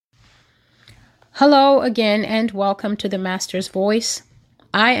Hello again and welcome to the Master's Voice.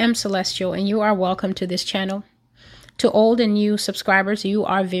 I am Celestial and you are welcome to this channel. To old and new subscribers, you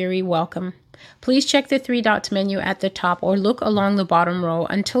are very welcome. Please check the three dots menu at the top or look along the bottom row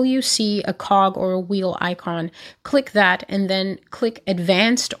until you see a cog or a wheel icon. Click that and then click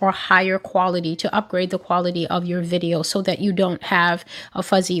advanced or higher quality to upgrade the quality of your video so that you don't have a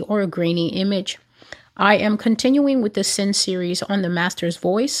fuzzy or a grainy image. I am continuing with the Sin series on the Master's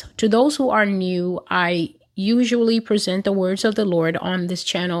Voice. To those who are new, I usually present the words of the Lord on this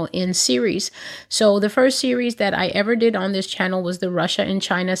channel in series. So the first series that I ever did on this channel was the Russia and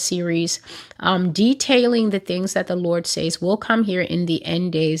China series, detailing the things that the Lord says will come here in the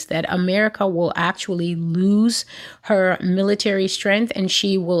end days, that America will actually lose her military strength and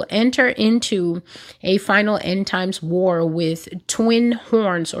she will enter into a final end times war with twin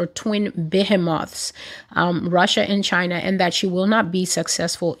horns or twin behemoths, Russia and China, and that she will not be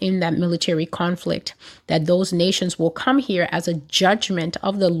successful in that military conflict, that those nations will come here as a judgment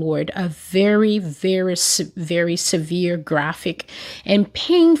of the Lord, a very, very, very severe, graphic, and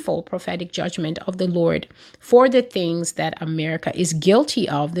painful prophetic judgment of the Lord for the things that America is guilty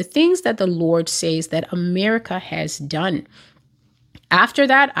of, the things that the Lord says that America has done. After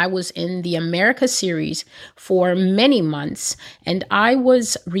that, I was in the America series for many months, and I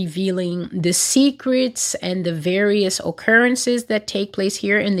was revealing the secrets and the various occurrences that take place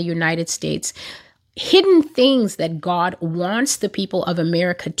here in the United States. Hidden things that God wants the people of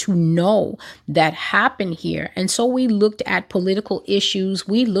America to know that happen here. And so we looked at political issues.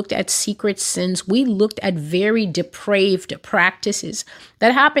 We looked at secret sins. We looked at very depraved practices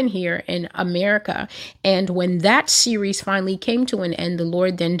that happen here in America. And when that series finally came to an end, the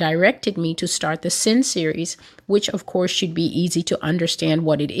Lord then directed me to start the Sin series, which of course should be easy to understand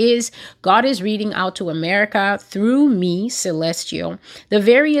what it is. God is reading out to America through me, Celestial, the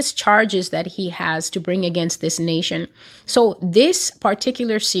various charges that he has to bring against this nation. So this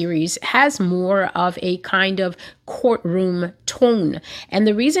particular series has more of a kind of courtroom tone. And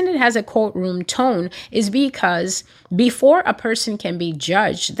the reason it has a courtroom tone is because before a person can be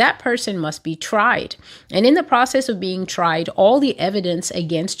judged, that person must be tried. And in the process of being tried, all the evidence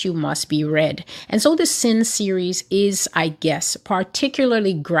against you must be read. And so the Sin series is, I guess,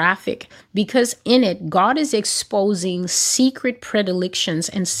 particularly graphic because in it, God is exposing secret predilections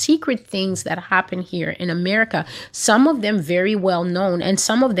and secret things that happen here in America, some of them very well known and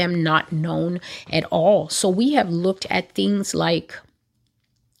some of them not known at all. So we have looked at things like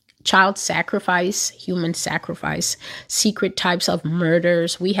child sacrifice, human sacrifice, secret types of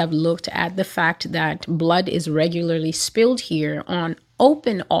murders. We have looked at the fact that blood is regularly spilled here on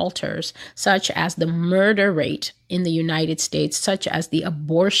open altars, such as the murder rate in the United States, such as the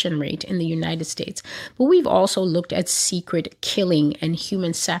abortion rate in the United States. But we've also looked at secret killing and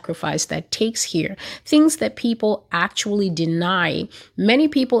human sacrifice that takes here, things that people actually deny. Many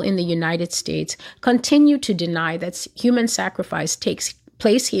people in the United States continue to deny that human sacrifice takes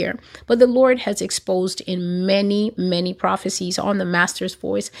place here, but the Lord has exposed in many, many prophecies on the Master's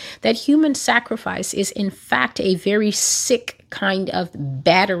Voice that human sacrifice is in fact a very sick kind of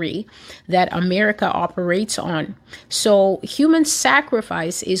battery that America operates on. So human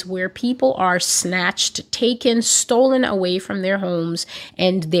sacrifice is where people are snatched, taken, stolen away from their homes,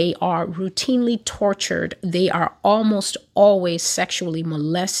 and they are routinely tortured. They are almost always sexually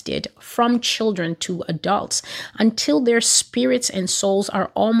molested from children to adults until their spirits and souls are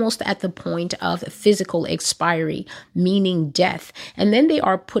almost at the point of physical expiry, meaning death. And then they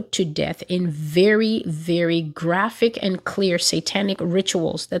are put to death in very, very graphic and clear satanic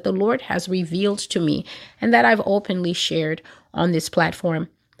rituals that the Lord has revealed to me and that I've openly shared on this platform.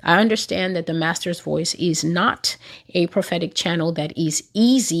 I understand that the Master's Voice is not a prophetic channel that is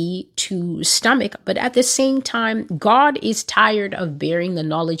easy to stomach, but at the same time, God is tired of bearing the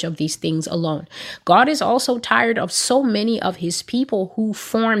knowledge of these things alone. God is also tired of so many of his people who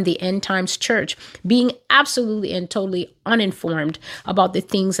form the end times church being absolutely and totally uninformed about the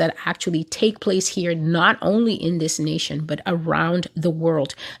things that actually take place here, not only in this nation, but around the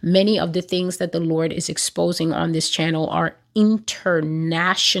world. Many of the things that the Lord is exposing on this channel are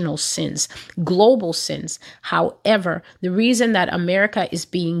international sins, global sins. However, the reason that America is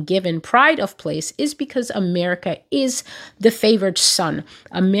being given pride of place is because America is the favored son.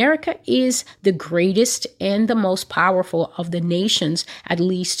 America is the greatest and the most powerful of the nations. At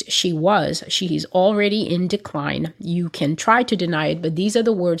least she was. She is already in decline. You can try to deny it, but these are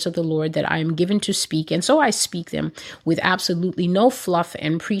the words of the Lord that I am given to speak. And so I speak them with absolutely no fluff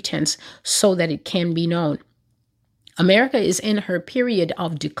and pretense so that it can be known. America is in her period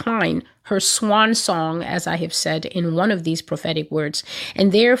of decline, her swan song, as I have said in one of these prophetic words.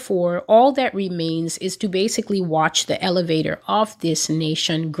 And therefore, all that remains is to basically watch the elevator of this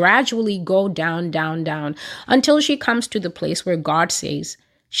nation gradually go down, down, down, until she comes to the place where God says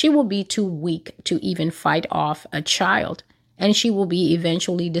she will be too weak to even fight off a child, and she will be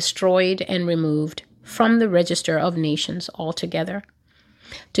eventually destroyed and removed from the register of nations altogether.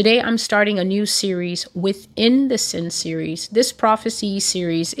 Today, I'm starting a new series within the Sin series. This prophecy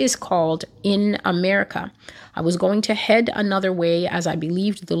series is called In America. I was going to head another way as I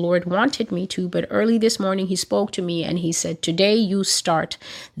believed the Lord wanted me to, but early this morning he spoke to me and he said, today you start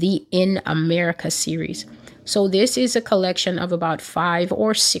the In America series. So this is a collection of about 5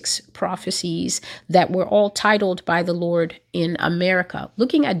 or 6 prophecies that were all titled by the Lord in America,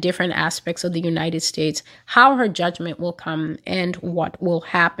 looking at different aspects of the United States, how her judgment will come and what will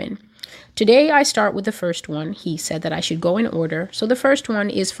happen. Today, I start with the first one. He said that I should go in order. So the first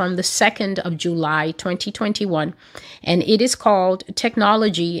one is from the 2nd of July, 2021, and it is called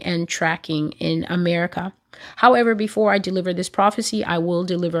Technology and Tracking in America. However, before I deliver this prophecy, I will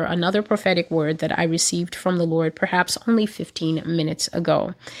deliver another prophetic word that I received from the Lord perhaps only 15 minutes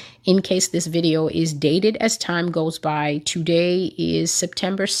ago. In case this video is dated as time goes by, today is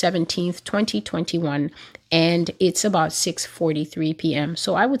September 17th, 2021, and it's about 6:43 p.m.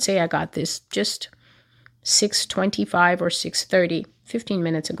 So I would say I got this just 6:25 or 6:30, 15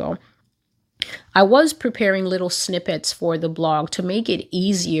 minutes ago. I was preparing little snippets for the blog to make it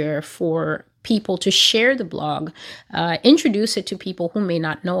easier for people to share the blog, introduce it to people who may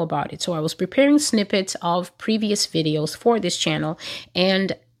not know about it. So I was preparing snippets of previous videos for this channel,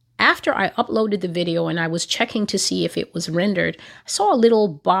 and after I uploaded the video and I was checking to see if it was rendered, I saw a little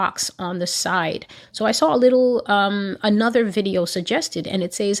box on the side. So I saw a little, another video suggested, and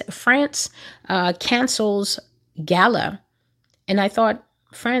it says, France cancels gala. And I thought,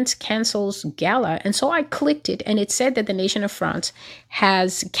 France cancels gala. And so I clicked it, and it said that the nation of France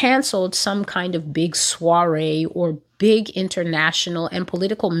has canceled some kind of big soiree or big international and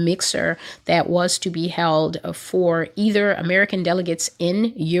political mixer that was to be held for either American delegates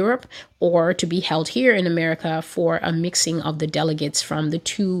in Europe or to be held here in America for a mixing of the delegates from the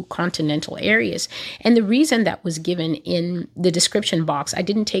 2 continental areas. And the reason that was given in the description box, I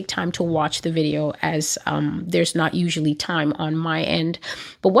didn't take time to watch the video as there's not usually time on my end.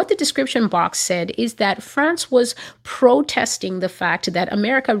 But what the description box said is that France was protesting the fact that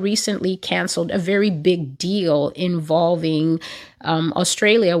America recently canceled a very big deal involving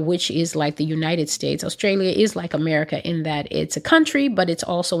Australia, which is like the United States. Australia is like America in that it's a country, but it's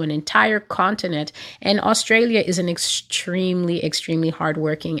also an entire continent. And Australia is an extremely, extremely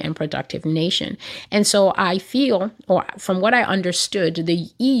hardworking and productive nation. And so I feel, or from what I understood, the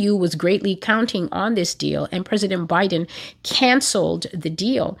EU was greatly counting on this deal, and President Biden canceled the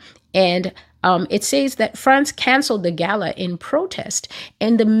deal. And it says that France canceled the gala in protest.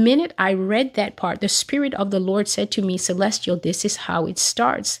 And the minute I read that part, the Spirit of the Lord said to me, Celestial, this is how it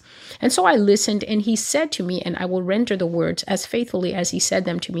starts. And so I listened, and he said to me, and I will render the words as faithfully as he said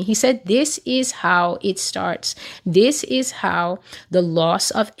them to me. He said, this is how it starts. This is how the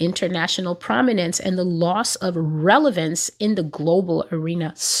loss of international prominence and the loss of relevance in the global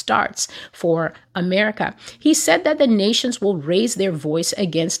arena starts for America. He said that the nations will raise their voice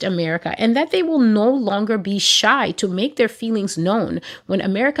against America, and that they will no longer be shy to make their feelings known when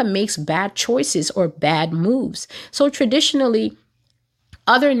America makes bad choices or bad moves. So traditionally,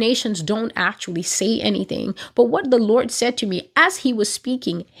 other nations don't actually say anything. But what the Lord said to me as he was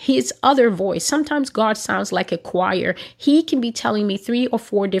speaking, his other voice, sometimes God sounds like a choir. He can be telling me 3 or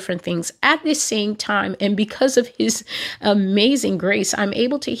 4 different things at the same time. And because of his amazing grace, I'm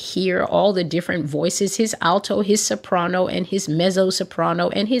able to hear all the different voices, his alto, his soprano, and his mezzo soprano,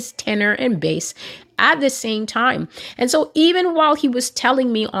 and his tenor and bass at the same time. And so even while he was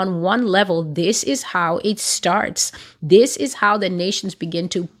telling me on one level, this is how it starts, this is how the nations begin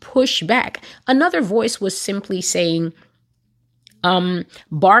to push back, another voice was simply saying,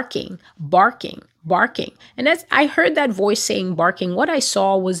 barking, barking, barking. And as I heard that voice saying barking, what I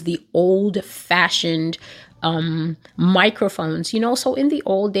saw was the old-fashioned microphones, so in the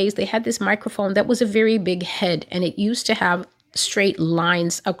old days, they had this microphone that was a very big head, and it used to have straight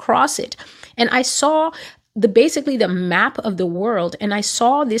lines across it. And I saw basically the map of the world, and I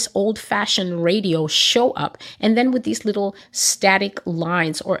saw this old-fashioned radio show up, and then with these little static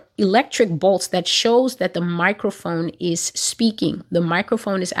lines or electric bolts that shows that the microphone is speaking. The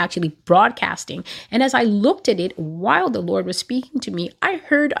microphone is actually broadcasting. And as I looked at it while the Lord was speaking to me, I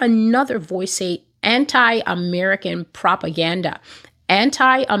heard another voice say, anti-American propaganda.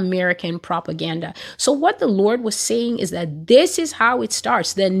 anti-American propaganda. So what the Lord was saying is that this is how it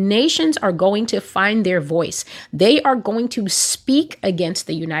starts. The nations are going to find their voice. They are going to speak against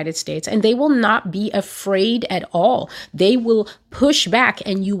the United States, and they will not be afraid at all. They will push back,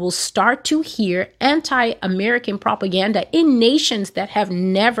 and you will start to hear anti-American propaganda in nations that have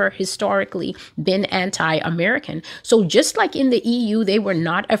never historically been anti-American. So just like in the EU, they were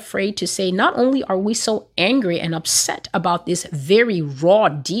not afraid to say, not only are we so angry and upset about this very raw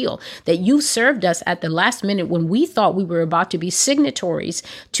deal that you served us at the last minute when we thought we were about to be signatories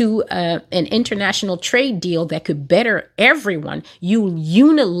to an international trade deal that could better everyone, you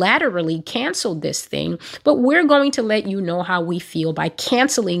unilaterally canceled this thing, but we're going to let you know how we feel by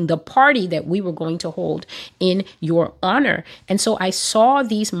canceling the party that we were going to hold in your honor. And so I saw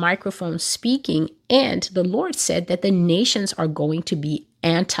these microphones speaking, and the Lord said that the nations are going to be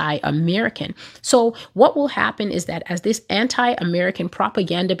anti-American. So what will happen is that as this anti-American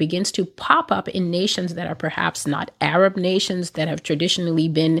propaganda begins to pop up in nations that are perhaps not Arab nations that have traditionally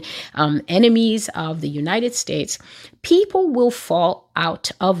been enemies of the United States, people will fall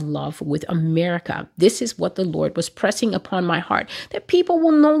out of love with America. This is what the Lord was pressing upon my heart, that people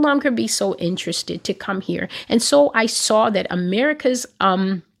will no longer be so interested to come here. And so I saw that America's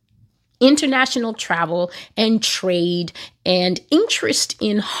international travel and trade and interest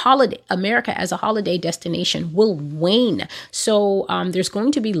in America as a holiday destination will wane. So there's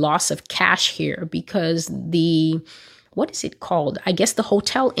going to be loss of cash here because what is it called? I guess the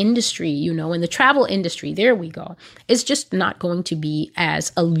hotel industry, and the travel industry, there we go, is just not going to be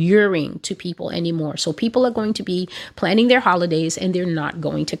as alluring to people anymore. So people are going to be planning their holidays and they're not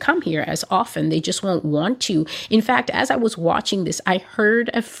going to come here as often. They just won't want to. In fact, as I was watching this, I heard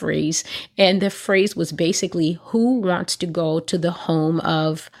a phrase, and the phrase was basically, who wants to go to the home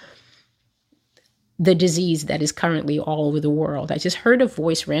of the disease that is currently all over the world? I just heard a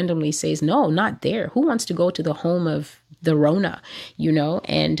voice randomly says, no, not there. Who wants to go to the home of the Rona,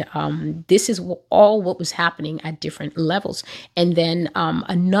 and this is all what was happening at different levels. And then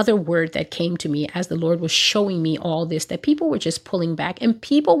another word that came to me as the Lord was showing me all this, that people were just pulling back and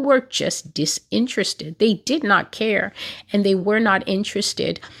people were just disinterested. They did not care and they were not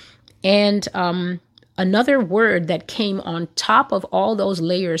interested. And another word that came on top of all those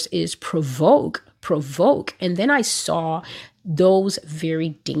layers is provoke. And then I saw those very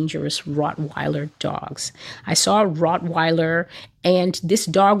dangerous Rottweiler dogs. I saw a Rottweiler, and this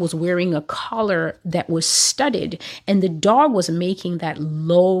dog was wearing a collar that was studded, and the dog was making that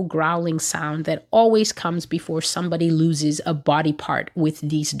low growling sound that always comes before somebody loses a body part with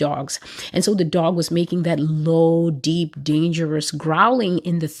these dogs. And so the dog was making that low, deep, dangerous growling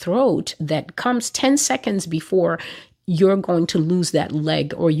in the throat that comes 10 seconds before you're going to lose that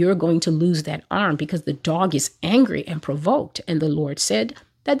leg or you're going to lose that arm, because the dog is angry and provoked. And the Lord said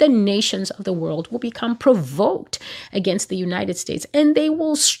that the nations of the world will become provoked against the United States, and they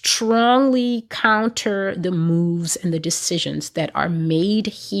will strongly counter the moves and the decisions that are made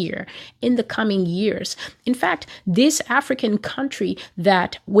here in the coming years. In fact, this African country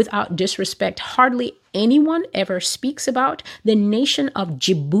that, without disrespect, hardly anyone ever speaks about, the nation of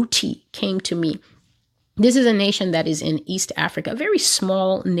Djibouti, came to me. This is a nation that is in East Africa, a very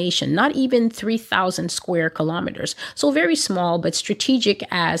small nation, not even 3,000 square kilometers. So very small, but strategic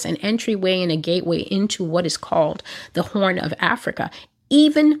as an entryway and a gateway into what is called the Horn of Africa.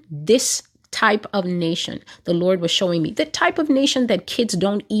 Even this type of nation, the Lord was showing me, the type of nation that kids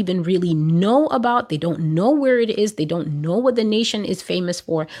don't even really know about. They don't know where it is. They don't know what the nation is famous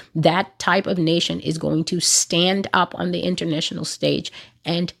for. That type of nation is going to stand up on the international stage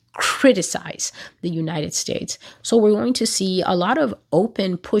and criticize the United States. So we're going to see a lot of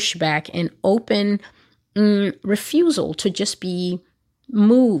open pushback and open refusal to just be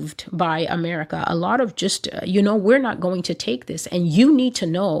moved by America. A lot of just, we're not going to take this, and you need to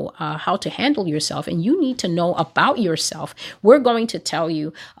know how to handle yourself, and you need to know about yourself. We're going to tell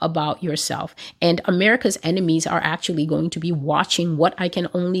you about yourself. And America's enemies are actually going to be watching what I can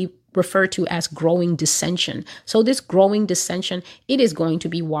only refer to as growing dissension. So this growing dissension, it is going to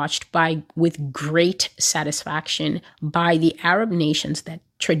be watched with great satisfaction by the Arab nations that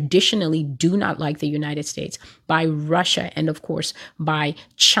traditionally do not like the United States, by Russia, and of course by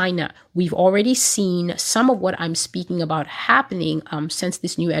China. We've already seen some of what I'm speaking about happening since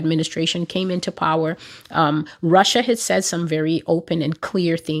this new administration came into power. Russia has said some very open and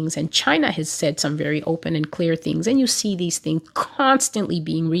clear things, and China has said some very open and clear things. And you see these things constantly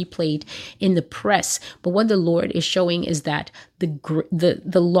being replayed in the press. But what the Lord is showing is that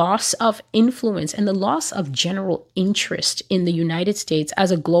the loss of influence and the loss of general interest in the United States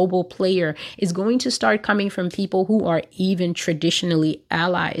as a global player is going to start coming from people who are even traditionally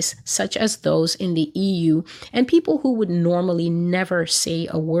allies, such as those in the EU, and people who would normally never say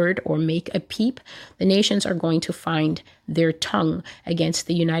a word or make a peep. The nations are going to find their tongue against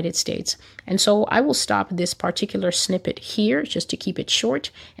the United States. And so I will stop this particular snippet here just to keep it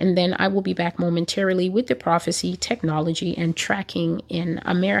short, and then I will be back momentarily with the prophecy, technology, and tracking in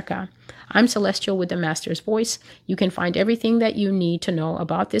America. I'm Celestial with the Master's Voice. You can find everything that you need to know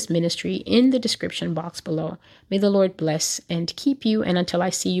about this ministry in the description box below. May the Lord bless and keep you, and until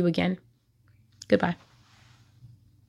I see you again, goodbye.